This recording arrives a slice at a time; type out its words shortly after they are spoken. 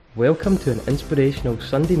Welcome to an inspirational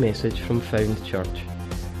Sunday message from Found Church.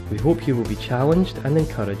 We hope you will be challenged and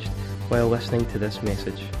encouraged while listening to this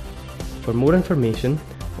message. For more information,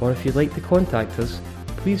 or if you'd like to contact us,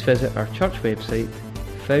 please visit our church website,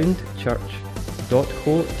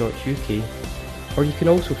 foundchurch.co.uk, or you can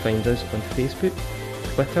also find us on Facebook,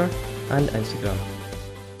 Twitter and Instagram.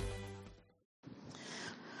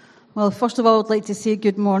 Well, first of all, I'd like to say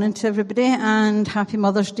good morning to everybody and happy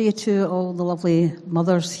Mother's Day to all the lovely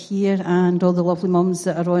mothers here and all the lovely mums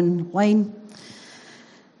that are online.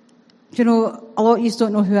 You know, a lot of you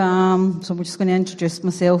don't know who I am, so I'm just going to introduce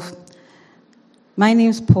myself. My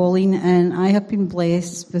name's Pauline and I have been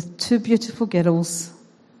blessed with two beautiful girls,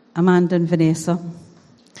 Amanda and Vanessa,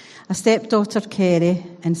 a stepdaughter, Kerry,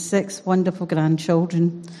 and 6 wonderful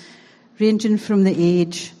grandchildren, ranging from the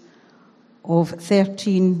age of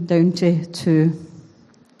 13 down to 2.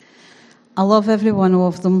 I love every one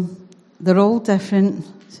of them. They're all different.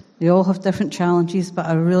 They all have different challenges, but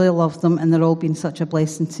I really love them and they're all been such a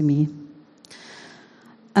blessing to me.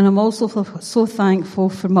 And I'm also so thankful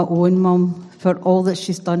for my own mum, for all that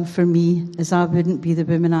she's done for me, as I wouldn't be the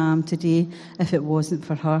woman I am today if it wasn't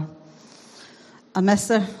for her. I miss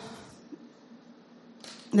her.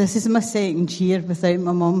 This is my second year without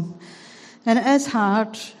my mum. And it is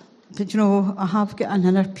hard. But, you know, I have got an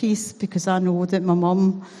inner peace because I know that my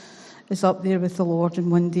mum is up there with the Lord and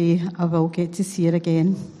one day I will get to see her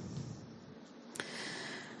again.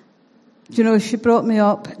 You know, she brought me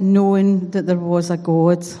up knowing that there was a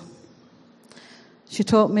God. She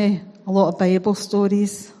taught me a lot of Bible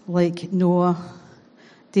stories like Noah,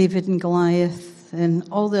 David and Goliath, and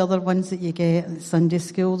all the other ones that you get at Sunday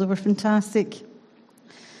school. They were fantastic.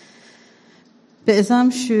 But as I'm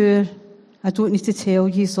sure I don't need to tell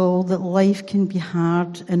you all that life can be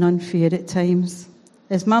hard and unfair at times.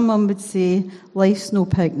 As my mum would say, life's no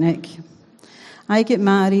picnic. I get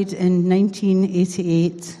married in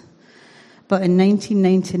 1988, but in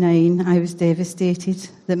 1999 I was devastated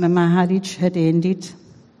that my marriage had ended. It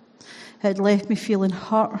had left me feeling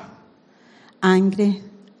hurt, angry,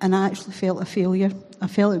 and I actually felt a failure. I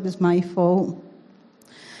felt it was my fault.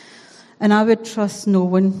 And I would trust no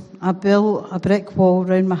one. I built a brick wall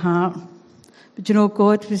around my heart. But you know,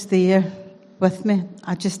 God was there with me.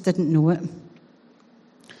 I just didn't know it.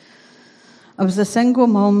 I was a single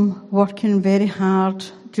mum working very hard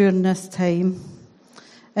during this time.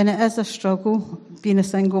 And it is a struggle being a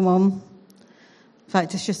single mum. In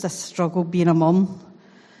fact, it's just a struggle being a mum.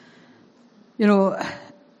 You know,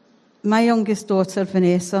 my youngest daughter,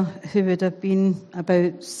 Vanessa, who would have been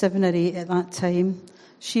about 7 or 8 at that time,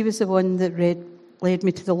 she was the one that led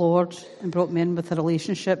me to the Lord and brought me in with a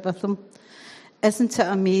relationship with Him. Isn't it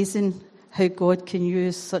amazing how God can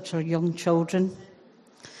use such a young children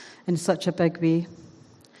in such a big way?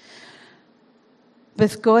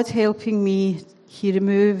 With God helping me, He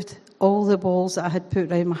removed all the walls that I had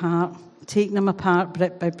put around my heart, taking them apart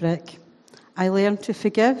brick by brick. I learned to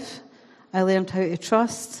forgive, I learned how to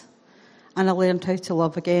trust, and I learned how to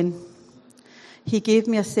love again. He gave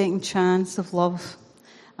me a second chance of love,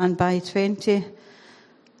 and by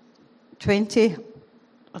 2020,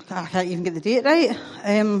 I can't even get the date right.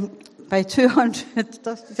 By 200,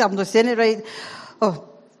 I'm not saying it right. Oh,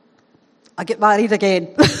 I get married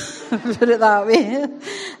again. Put it that way.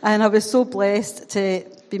 And I was so blessed to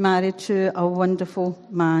be married to a wonderful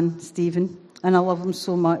man, Stephen, and I love him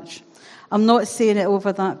so much. I'm not saying it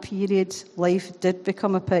over that period. Life did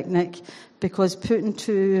become a picnic because putting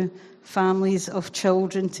 2 families of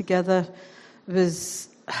children together was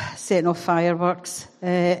setting off fireworks.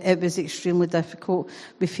 It was extremely difficult.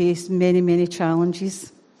 We faced many, many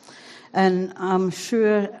challenges. And I'm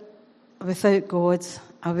sure without God,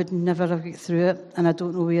 I would never have got through it, and I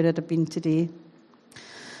don't know where I'd have been today.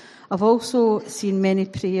 I've also seen many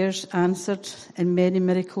prayers answered and many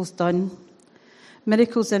miracles done.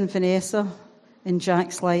 Miracles in Vanessa, in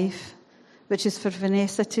Jack's life, which is for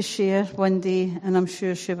Vanessa to share one day, and I'm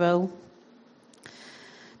sure she will.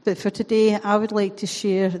 But for today, I would like to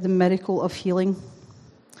share the miracle of healing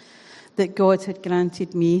that God had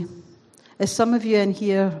granted me. As some of you in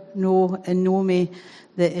here know me,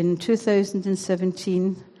 that in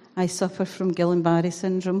 2017, I suffer from Guillain-Barré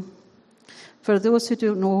syndrome. For those who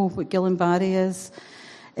don't know what Guillain-Barré is,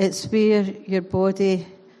 it's where your body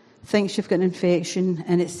thinks you've got an infection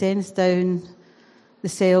and it sends down the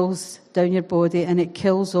cells down your body and it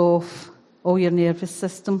kills off all your nervous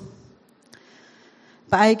system.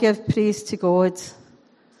 But I give praise to God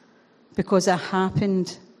because it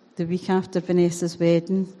happened the week after Vanessa's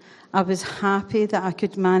wedding. I was happy that I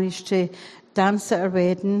could manage to dance at her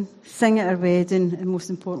wedding, sing at her wedding, and most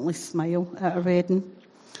importantly, smile at her wedding.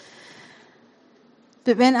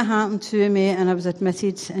 But when it happened to me and I was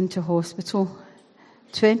admitted into hospital,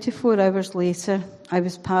 24 hours later, I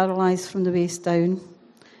was paralysed from the waist down.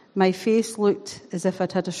 My face looked as if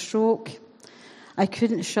I'd had a stroke. I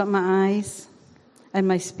couldn't shut my eyes, and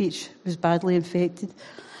my speech was badly infected.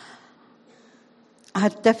 I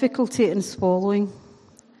had difficulty in swallowing,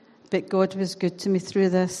 but God was good to me through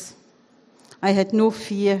this. I had no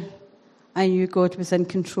fear. I knew God was in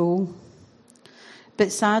control.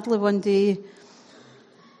 But sadly, one day,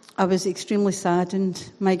 I was extremely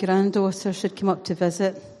saddened. My granddaughters had come up to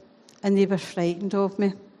visit, and they were frightened of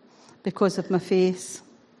me because of my face.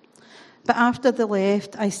 But after they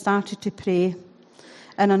left, I started to pray,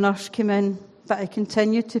 and a nurse came in, but I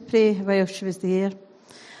continued to pray while she was there.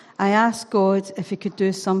 I asked God if he could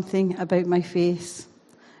do something about my face.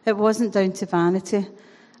 It wasn't down to vanity.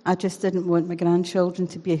 I just didn't want my grandchildren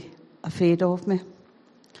to be afraid of me.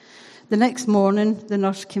 The next morning, the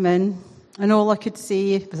nurse came in, and all I could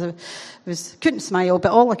say was couldn't smile,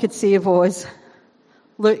 but all I could say was,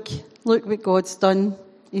 look what God's done.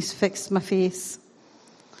 He's fixed my face.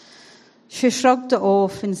 She shrugged it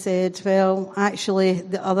off and said, well, actually,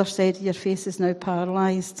 the other side of your face is now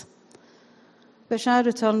paralysed. But I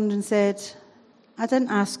returned and said, I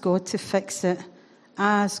didn't ask God to fix it.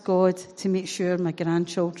 I asked God to make sure my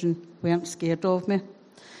grandchildren weren't scared of me.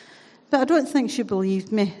 But I don't think she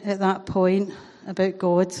believed me at that point about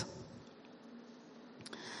God.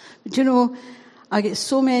 But you know, I get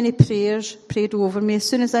so many prayers prayed over me. As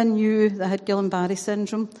soon as I knew that I had Guillain-Barré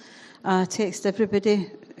syndrome, I texted everybody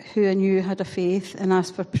who I knew had a faith and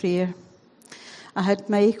asked for prayer. I had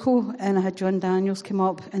Michael and I had John Daniels come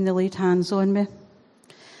up and they laid hands on me.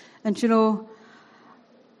 And you know,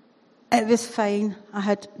 it was fine. I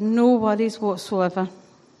had no worries whatsoever.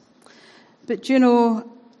 But you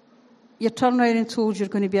know, you're turned around and told you're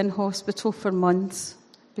going to be in hospital for months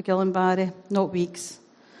with Guillain-Barré, not weeks.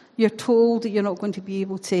 You're told that you're not going to be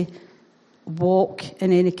able to walk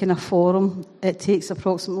in any kind of forum. It takes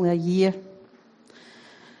approximately a year.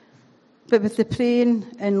 But with the praying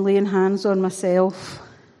and laying hands on myself,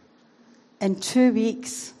 in 2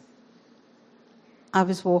 weeks, I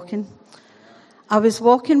was walking. I was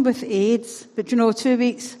walking with aids, but you know, 2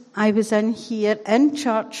 weeks, I was in here, in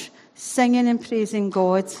church, singing and praising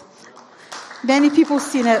God. Many people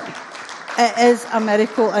seen it. It is a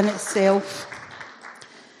miracle in itself.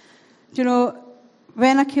 You know,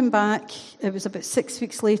 when I came back, it was about 6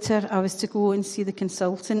 weeks later, I was to go and see the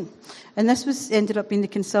consultant. And this ended up being the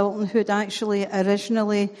consultant who had actually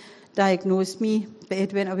originally diagnosed me, but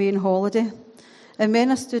he'd went away on holiday. And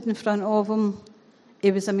when I stood in front of him,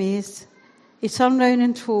 he was amazed. He turned around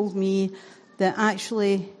and told me that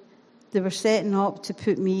actually they were setting up to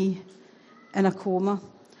put me in a coma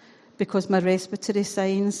because my respiratory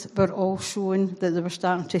signs were all showing that they were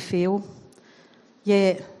starting to fail.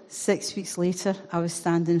 Yet, 6 weeks later, I was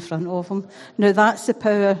standing in front of him. Now, that's the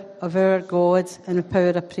power of our God and the power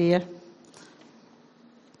of prayer.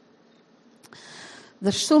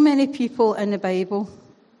 There's so many people in the Bible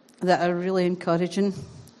that are really encouraging,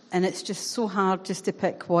 and it's just so hard just to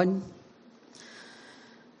pick one.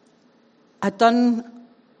 I'd done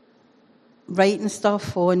writing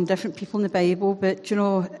stuff on different people in the Bible, but, you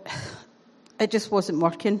know, it just wasn't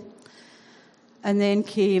working. And then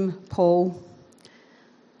came Paul.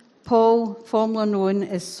 Paul, formerly known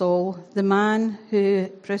as Saul, the man who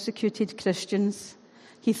persecuted Christians.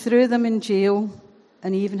 He threw them in jail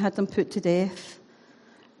and he even had them put to death.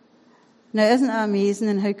 Now, isn't it amazing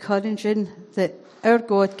and how encouraging that our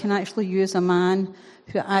God can actually use a man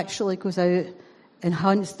who actually goes out and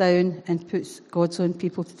hunts down and puts God's own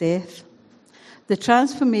people to death? The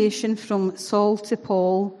transformation from Saul to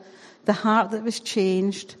Paul, the heart that was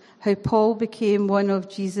changed, how Paul became one of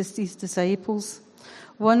Jesus' disciples,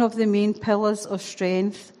 one of the main pillars of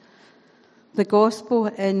strength, the gospel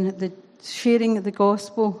and the sharing the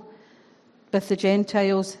gospel with the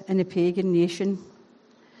Gentiles in the pagan nation.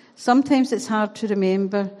 Sometimes it's hard to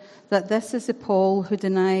remember that this is the Paul who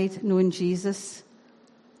denied knowing Jesus,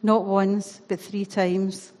 not once, but 3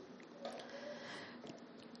 times.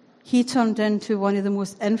 He turned into one of the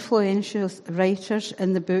most influential writers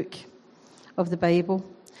in the book of the Bible.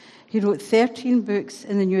 He wrote 13 books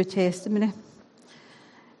in the New Testament.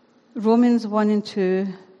 Romans 1 and 2,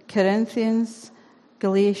 Corinthians,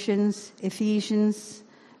 Galatians, Ephesians,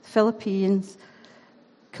 Philippians,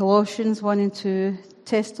 Colossians 1 and 2,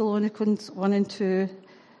 Thessalonians 1 and 2,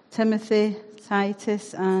 Timothy,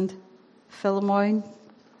 Titus, and Philemon.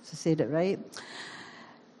 So I said it right.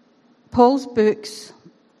 Paul's books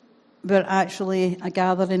were actually a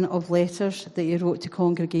gathering of letters that he wrote to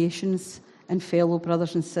congregations and fellow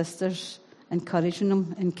brothers and sisters, encouraging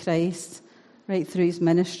them in Christ, right through his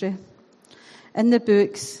ministry. In the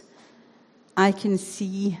books, I can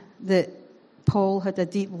see that Paul had a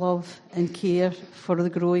deep love and care for the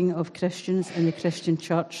growing of Christians in the Christian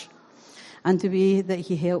church and the way that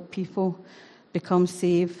he helped people become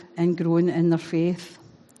saved and grown in their faith.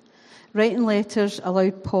 Writing letters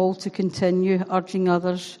allowed Paul to continue urging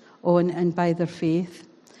others on and by their faith.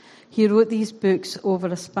 He wrote these books over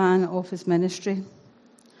a span of his ministry.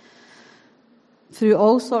 Through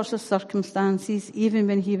all sorts of circumstances, even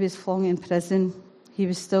when he was flung in prison, he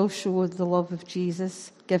was still showing the love of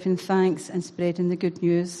Jesus, giving thanks and spreading the good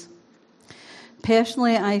news.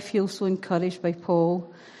 Personally, I feel so encouraged by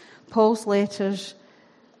Paul. Paul's letters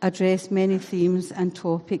address many themes and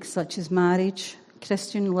topics such as marriage,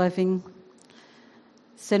 Christian living,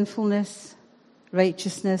 sinfulness,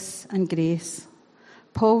 righteousness, and grace.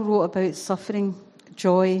 Paul wrote about suffering,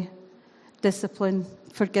 joy, discipline,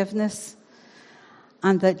 forgiveness,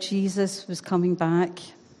 and that Jesus was coming back.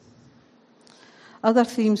 Other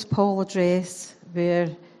themes Paul addressed were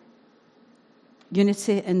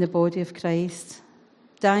unity in the body of Christ,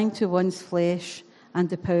 dying to one's flesh, and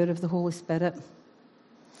the power of the Holy Spirit.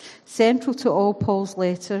 Central to all Paul's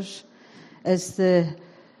letters is the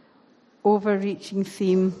overreaching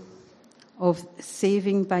theme of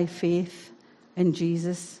saving by faith in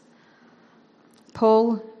Jesus.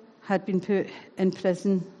 Paul had been put in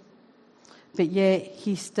prison, but yet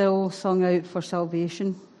he still sung out for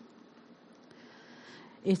salvation.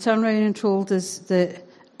 He turned around and told us that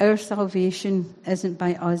our salvation isn't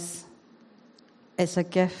by us. It's a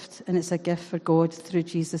gift, and it's a gift for God through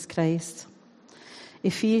Jesus Christ.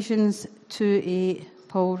 Ephesians 2:8,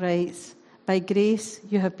 Paul writes, "By grace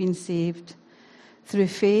you have been saved, through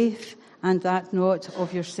faith, and that not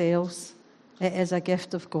of yourselves. It is a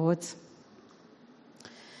gift of God."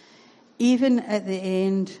 Even at the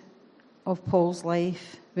end of Paul's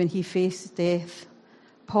life, when he faced death,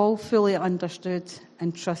 Paul fully understood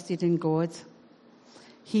and trusted in God.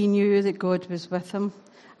 He knew that God was with him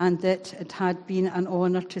and that it had been an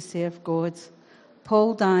honour to serve God.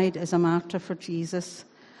 Paul died as a martyr for Jesus,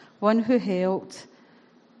 one who helped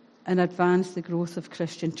and advanced the growth of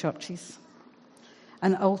Christian churches,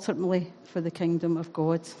 and ultimately for the kingdom of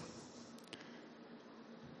God.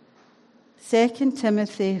 2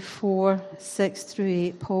 Timothy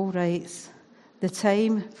 4:6-8, Paul writes, "The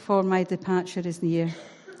time for my departure is near.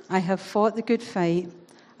 I have fought the good fight.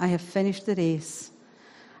 I have finished the race.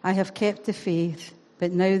 I have kept the faith,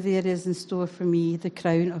 but now there is in store for me the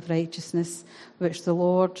crown of righteousness, which the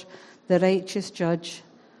Lord, the righteous judge,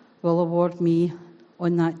 will award me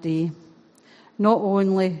on that day. Not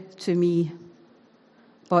only to me,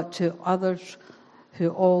 but to others who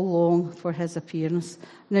all long for his appearance."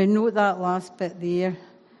 Now note that last bit there.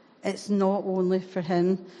 It's not only for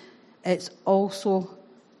him, it's also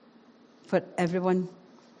for everyone.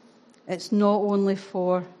 It's not only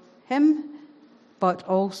for him, but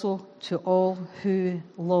also to all who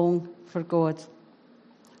long for God.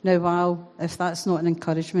 Now, wow, if that's not an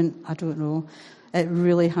encouragement, I don't know. It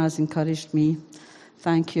really has encouraged me.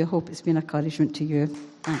 Thank you. I hope it's been an encouragement to you.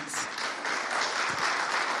 Thanks.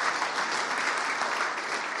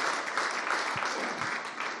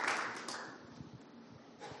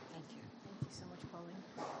 Thank you. Thank you so much, Pauline.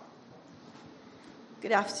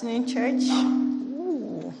 Good afternoon, church.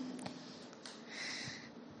 Ooh.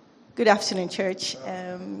 Good afternoon, church.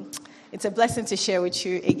 It's a blessing to share with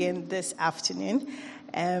you again this afternoon.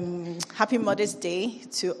 Happy Mother's Day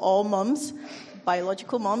to all moms,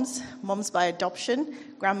 biological moms, moms by adoption,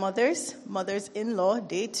 grandmothers, mothers-in-law,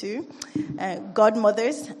 day too,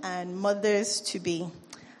 godmothers, and mothers-to-be.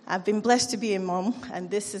 I've been blessed to be a mom, and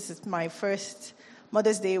this is my first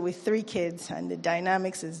Mother's Day with 3 kids, and the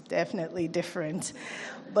dynamics is definitely different.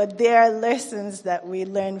 But there are lessons that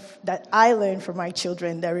I learn from my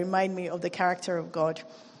children that remind me of the character of God.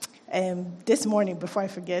 This morning, before I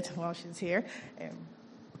forget, while she's here,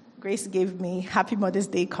 Grace gave me Happy Mother's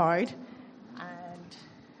Day card, and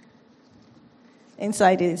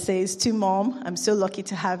inside it says, "To Mom, I'm so lucky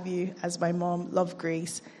to have you as my mom. Love,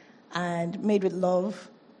 Grace," and made with love.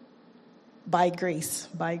 By grace.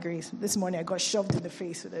 This morning I got shoved in the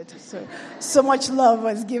face with it. So much love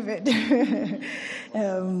was given.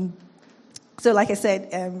 So like I said,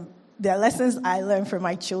 there are lessons I learned from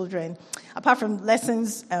my children. Apart from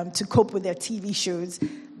lessons to cope with their TV shows,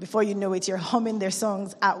 before you know it, you're humming their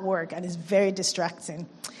songs at work, and it's very distracting.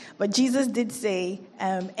 But Jesus did say,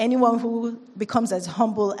 anyone who becomes as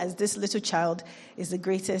humble as this little child is the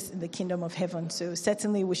greatest in the kingdom of heaven. So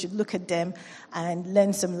certainly we should look at them and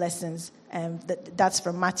learn some lessons. That's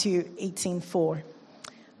from Matthew 18:4.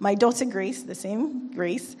 My daughter Grace, the same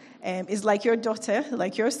Grace, is like your daughter,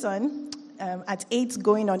 like your son. at 8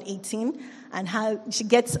 going on 18, and how she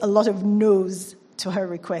gets a lot of no's to her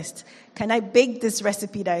request. Can I bake this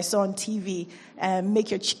recipe that I saw on TV and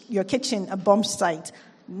make your kitchen a bomb site?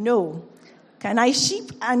 No. Can I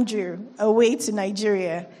ship Andrew away to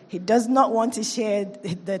Nigeria? He does not want to share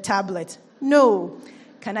the tablet. No.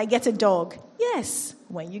 Can I get a dog? Yes,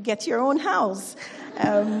 when you get your own house.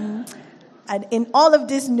 And in all of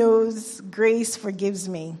this no's, Grace forgives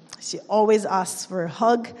me. She always asks for a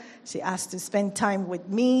hug. She asks to spend time with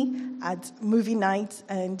me at movie night,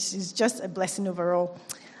 and she's just a blessing overall.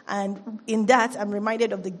 And in that, I'm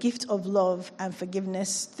reminded of the gift of love and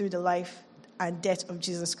forgiveness through the life and death of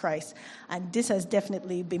Jesus Christ. And this has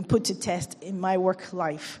definitely been put to test in my work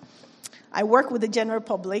life. I work with the general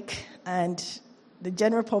public, and the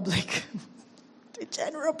general public... It's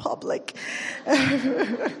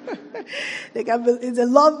a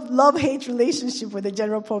love-hate relationship with the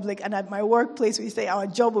general public. And at my workplace, we say our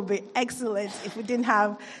job would be excellent if we didn't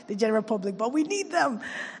have the general public, but we need them.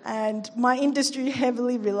 And my industry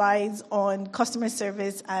heavily relies on customer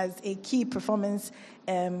service as a key performance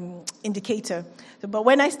indicator. But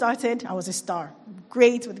when I started, I was a star.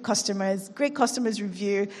 Great with customers, great customers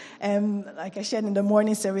review. Like I shared in the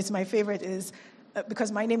morning service, my favorite is,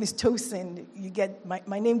 because my name is Tosin, you get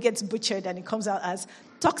my name gets butchered and it comes out as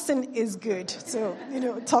Toxin is good. So,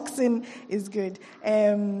 Toxin is good.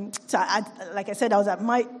 Like I said,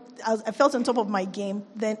 I felt on top of my game.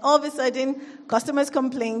 Then all of a sudden, customers'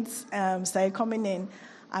 complaints started coming in.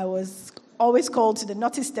 I was always called to the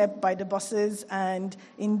naughty step by the bosses, and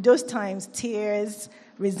in those times, tears,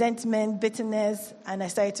 resentment, bitterness, and I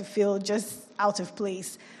started to feel just out of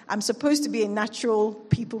place. I'm supposed to be a natural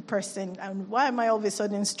people person, and why am I all of a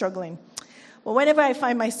sudden struggling? Well, whenever I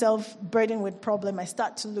find myself burdened with problem, I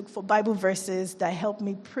start to look for Bible verses that help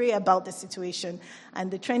me pray about the situation.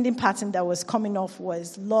 And the trending pattern that was coming off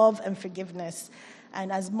was love and forgiveness.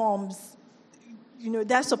 And as moms,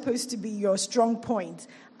 that's supposed to be your strong point.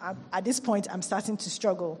 At this point, I'm starting to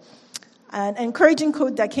struggle. An encouraging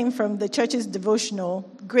quote that came from the church's devotional,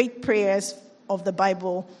 Great Prayers of the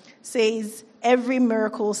Bible, says, every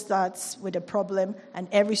miracle starts with a problem and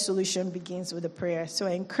every solution begins with a prayer. So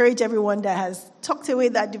I encourage everyone that has tucked away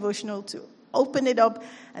that devotional to open it up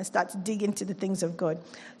and start to dig into the things of God.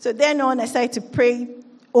 So then on, I started to pray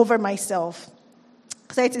over myself.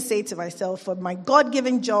 I started to say to myself, for my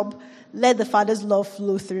God-given job, let the Father's love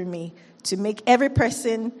flow through me to make every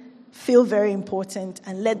person feel very important,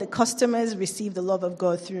 and let the customers receive the love of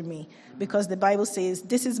God through me. Because the Bible says,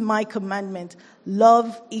 this is my commandment,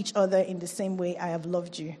 love each other in the same way I have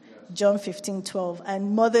loved you. John 15:12.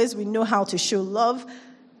 And mothers, we know how to show love.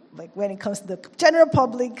 Like when it comes to the general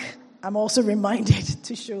public, I'm also reminded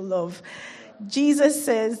to show love. Jesus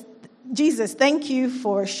says, thank you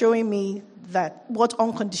for showing me that what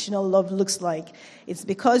unconditional love looks like. It's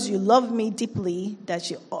because you love me deeply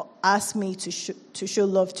that you ask me to show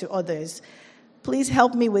love to others. Please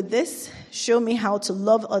help me with this. Show me how to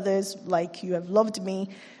love others like you have loved me.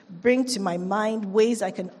 Bring to my mind ways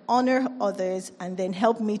I can honor others, and then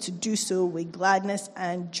help me to do so with gladness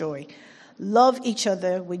and joy. Love each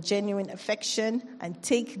other with genuine affection and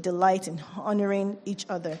take delight in honoring each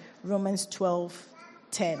other. Romans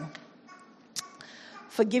 12:10.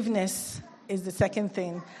 Forgiveness is the second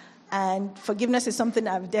thing. And forgiveness is something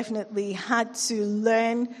I've definitely had to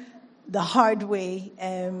learn the hard way.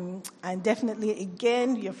 And definitely,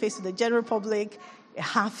 again, you're faced with the general public, you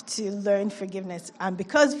have to learn forgiveness. And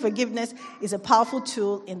because forgiveness is a powerful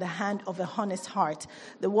tool in the hand of a honest heart,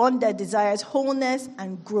 the one that desires wholeness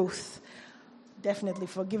and growth. Definitely,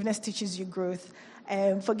 forgiveness teaches you growth.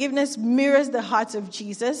 Forgiveness mirrors the heart of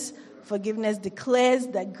Jesus. Forgiveness declares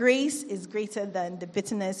that grace is greater than the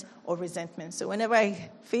bitterness or resentment. So whenever I'm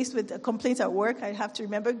faced with a complaint at work, I have to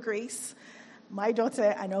remember grace, my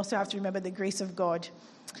daughter, and also have to remember the grace of God.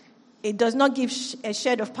 It does not give a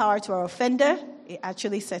shed of power to our offender. It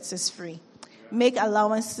actually sets us free. Make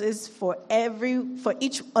allowances for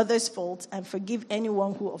each other's fault and forgive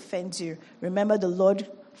anyone who offends you. Remember, the Lord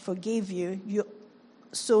forgave you. You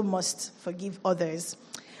so must forgive others.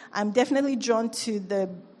 I'm definitely drawn to the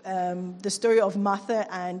story of Martha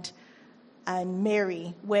and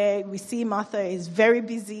Mary, where we see Martha is very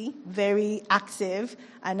busy, very active,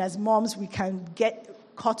 and as moms we can get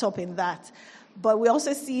caught up in that. But we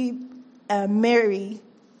also see Mary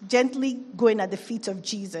gently going at the feet of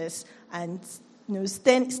Jesus and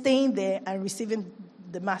staying there and receiving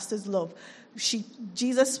the Master's love.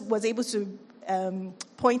 Jesus was able to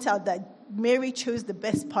point out that Mary chose the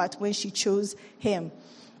best part when she chose him.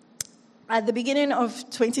 At the beginning of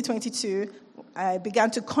 2022, I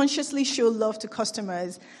began to consciously show love to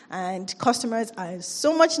customers, and customers are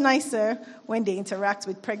so much nicer when they interact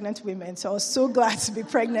with pregnant women. So I was so glad to be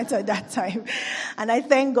pregnant at that time. And I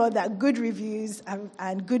thank God that good reviews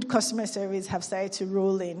and good customer service have started to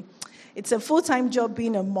roll in. It's a full-time job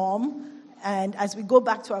being a mom, and as we go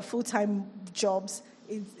back to our full-time jobs,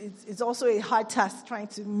 it's also a hard task trying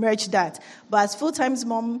to merge that. But as full-time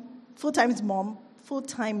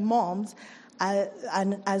moms,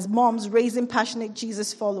 and as moms raising passionate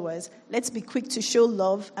Jesus followers, let's be quick to show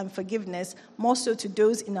love and forgiveness, more so to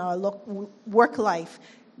those in our work life.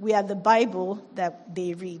 We are the Bible that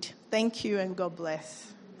they read. Thank you, and God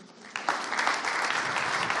bless.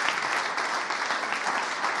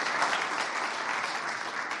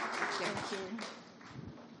 Thank you.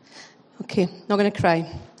 Okay, not going to cry.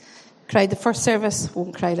 Cried the first service,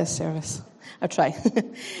 won't cry this service. I'll try.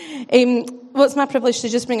 Well, it's my privilege to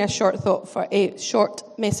just bring a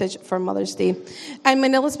short message for Mother's Day. And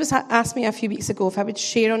when Elizabeth asked me a few weeks ago if I would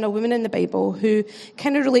share on a woman in the Bible who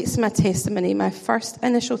kind of relates to my testimony, my first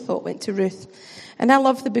initial thought went to Ruth. And I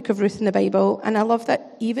love the book of Ruth in the Bible, and I love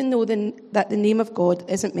that even though that the name of God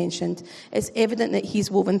isn't mentioned, it's evident that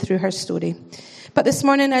he's woven through her story. But this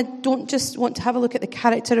morning, I don't just want to have a look at the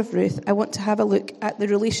character of Ruth, I want to have a look at the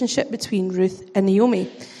relationship between Ruth and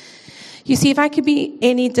Naomi. You see, if I could be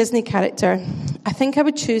any Disney character, I think I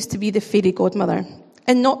would choose to be the fairy godmother.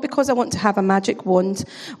 And not because I want to have a magic wand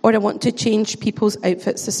or I want to change people's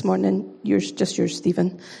outfits this morning. Yours,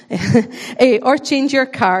 Stephen. Or change your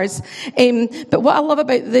cars. But what I love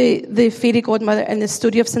about the fairy godmother in the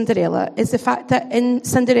story of Cinderella is the fact that in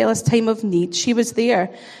Cinderella's time of need, she was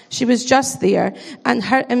there. She was just there. And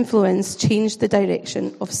her influence changed the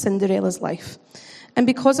direction of Cinderella's life. And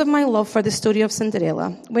because of my love for the story of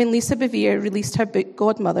Cinderella, when Lisa Bevere released her book,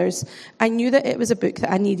 Godmothers, I knew that it was a book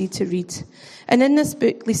that I needed to read. And in this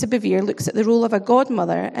book, Lisa Bevere looks at the role of a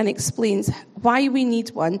godmother and explains why we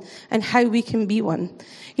need one and how we can be one.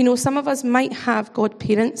 You know, some of us might have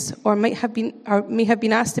godparents or may have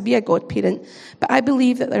been asked to be a godparent, but I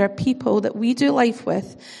believe that there are people that we do life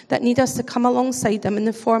with that need us to come alongside them in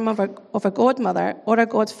the form of a godmother or a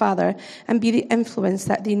godfather and be the influence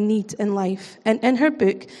that they need in life. And in her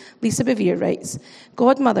book, Lisa Bevere writes,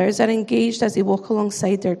 godmothers are engaged as they walk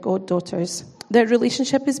alongside their goddaughters. Their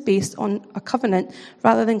relationship is based on a covenant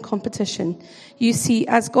rather than competition. You see,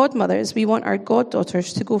 as godmothers, we want our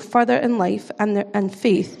goddaughters to go further in life and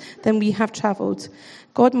faith than we have travelled.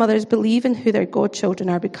 Godmothers believe in who their godchildren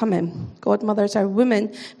are becoming. Godmothers are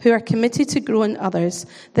women who are committed to growing others.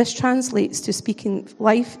 This translates to speaking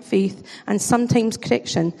life, faith, and sometimes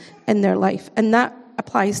correction in their life. And that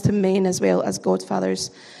applies to men as well as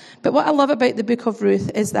godfathers. But what I love about the book of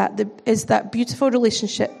Ruth is that beautiful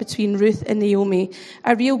relationship between Ruth and Naomi,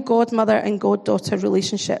 a real godmother and goddaughter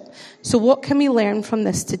relationship. So what can we learn from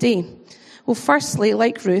this today? Well, firstly,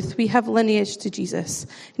 like Ruth, we have lineage to Jesus.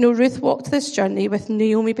 You know, Ruth walked this journey with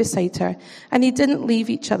Naomi beside her, and they didn't leave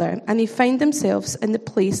each other, and they found themselves in the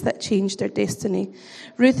place that changed their destiny.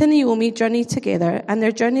 Ruth and Naomi journey together, and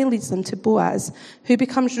their journey leads them to Boaz, who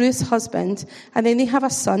becomes Ruth's husband, and then they have a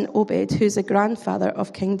son, Obed, who's the grandfather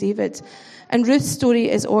of King David. And Ruth's story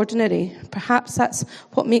is ordinary. Perhaps that's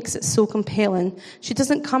what makes it so compelling. She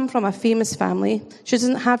doesn't come from a famous family. She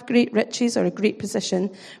doesn't have great riches or a great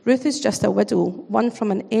position. Ruth is just a widow, one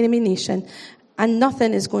from an enemy nation, and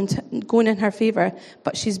nothing is going in her favour,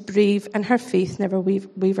 but she's brave and her faith never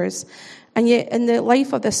wavers. And yet in the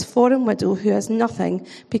life of this foreign widow who has nothing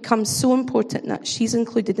becomes so important that she's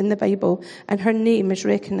included in the Bible and her name is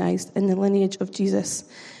recognised in the lineage of Jesus.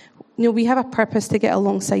 You know, we have a purpose to get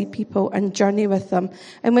alongside people and journey with them.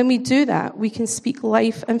 And when we do that, we can speak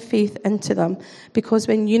life and faith into them, because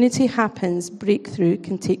when unity happens, breakthrough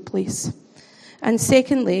can take place. And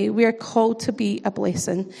secondly, we are called to be a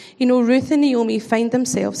blessing. You know, Ruth and Naomi find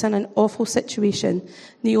themselves in an awful situation.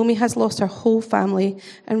 Naomi has lost her whole family,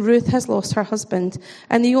 and Ruth has lost her husband.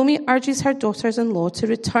 And Naomi urges her daughters-in-law to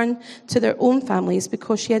return to their own families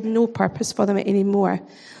because she had no purpose for them anymore.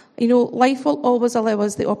 You know, life will always allow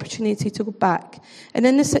us the opportunity to go back. And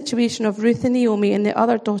in the situation of Ruth and Naomi and the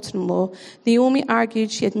other daughter-in-law, Naomi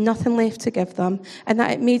argued she had nothing left to give them and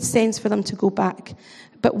that it made sense for them to go back.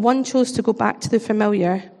 But one chose to go back to the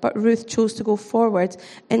familiar, but Ruth chose to go forward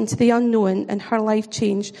into the unknown, and her life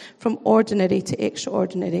changed from ordinary to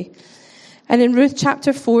extraordinary. And in Ruth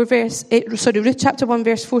chapter 1 verse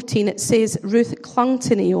 14, it says, Ruth clung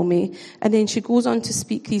to Naomi, and then she goes on to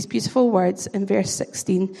speak these beautiful words in verse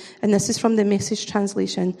 16, and this is from the Message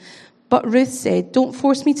translation. But Ruth said, "Don't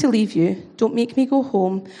force me to leave you. Don't make me go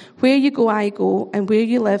home. Where you go, I go, and where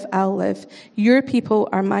you live, I'll live. Your people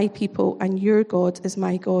are my people, and your God is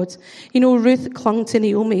my God." Ruth clung to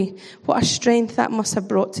Naomi. What a strength that must have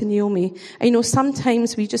brought to Naomi.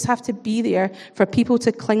 Sometimes we just have to be there for people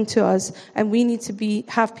to cling to us, and we need to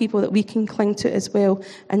have people that we can cling to as well,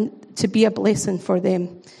 and to be a blessing for them.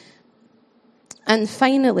 And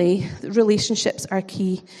finally, relationships are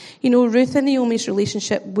key. Ruth and Naomi's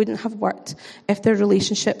relationship wouldn't have worked if their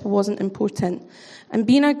relationship wasn't important. And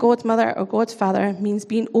being a godmother or godfather means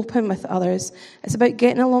being open with others. It's about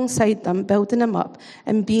getting alongside them, building them up,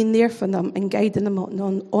 and being there for them and guiding them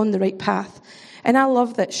on the right path. And I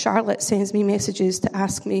love that Charlotte sends me messages to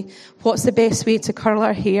ask me what's the best way to curl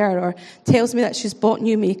her hair, or tells me that she's bought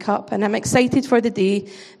new makeup. And I'm excited for the day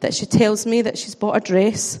that she tells me that she's bought a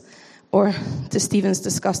dress, or to Stephen's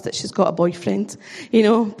disgust that she's got a boyfriend,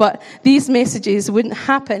 But these messages wouldn't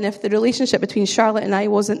happen if the relationship between Charlotte and I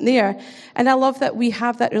wasn't there. And I love that we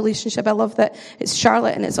have that relationship. I love that it's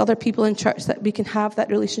Charlotte and it's other people in church that we can have that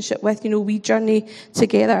relationship with. We journey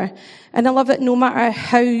together. And I love that no matter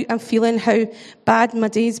how I'm feeling, how bad my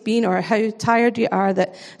day's been, or how tired you are,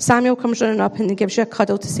 that Samuel comes running up and he gives you a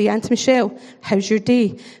cuddle to say, "Auntie Michelle, how's your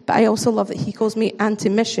day?" But I also love that he calls me Auntie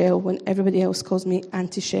Michelle when everybody else calls me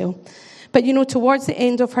Auntie Shell. But towards the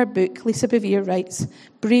end of her book, Lisa Bevere writes,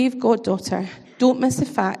 "Brave goddaughter, don't miss the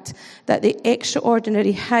fact that the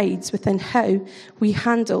extraordinary hides within how we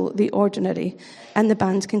handle the ordinary, and the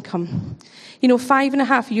band can come."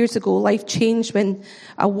 5.5 years ago, life changed when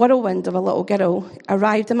a whirlwind of a little girl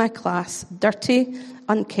arrived in my class, dirty,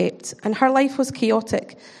 unkept, and her life was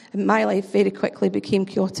chaotic. And my life very quickly became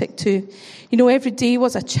chaotic too. Every day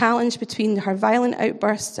was a challenge, between her violent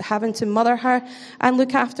outbursts, having to mother her and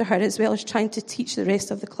look after her, as well as trying to teach the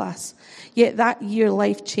rest of the class. Yet that year,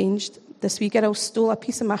 life changed. This wee girl stole a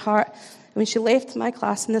piece of my heart. When she left my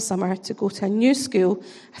class in the summer to go to a new school,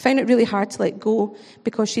 I found it really hard to let go,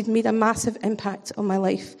 because she'd made a massive impact on my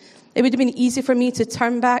life. It would have been easy for me to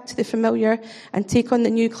turn back to the familiar and take on the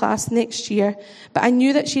new class next year, but I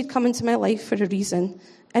knew that she'd come into my life for a reason.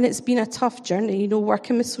 And it's been a tough journey,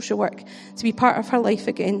 working with social work, to be part of her life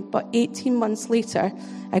again. But 18 months later,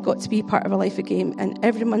 I got to be part of her life again, and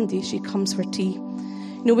every Monday she comes for tea.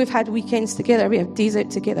 We've had weekends together, we have days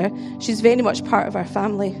out together. She's very much part of our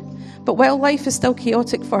family. But while life is still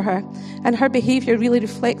chaotic for her, and her behaviour really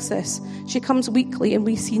reflects this, she comes weekly and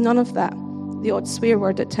we see none of that, the odd swear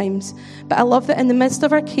word at times. But I love that in the midst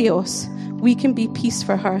of our chaos, we can be peace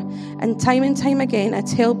for her. And time again, I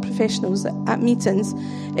tell professionals at meetings,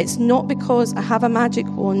 it's not because I have a magic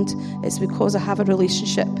wand, it's because I have a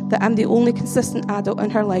relationship, that I'm the only consistent adult in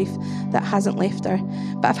her life that hasn't left her.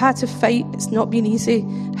 But I've had to fight, it's not been easy.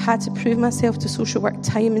 I had to prove myself to social work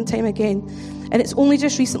time and time again. And it's only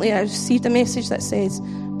just recently I received a message that says,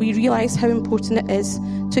 "We realise how important it is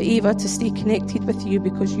to Ava to stay connected with you,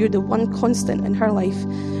 because you're the one constant in her life.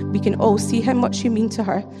 We can all see how much you mean to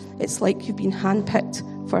her. It's like you've been handpicked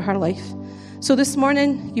for her life." So this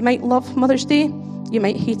morning, you might love Mother's Day, you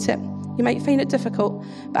might hate it, you might find it difficult,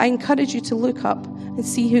 but I encourage you to look up and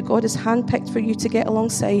see who God has handpicked for you to get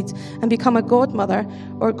alongside and become a godmother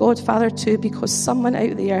or godfather too, because someone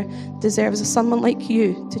out there deserves someone like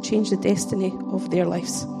you to change the destiny of their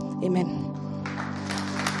lives. Amen.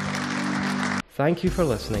 Thank you for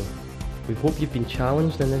listening. We hope you've been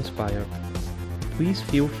challenged and inspired. Please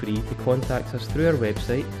feel free to contact us through our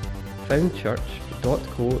website,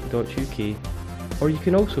 foundchurch.co.uk, or you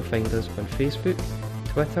can also find us on Facebook,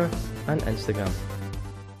 Twitter and Instagram.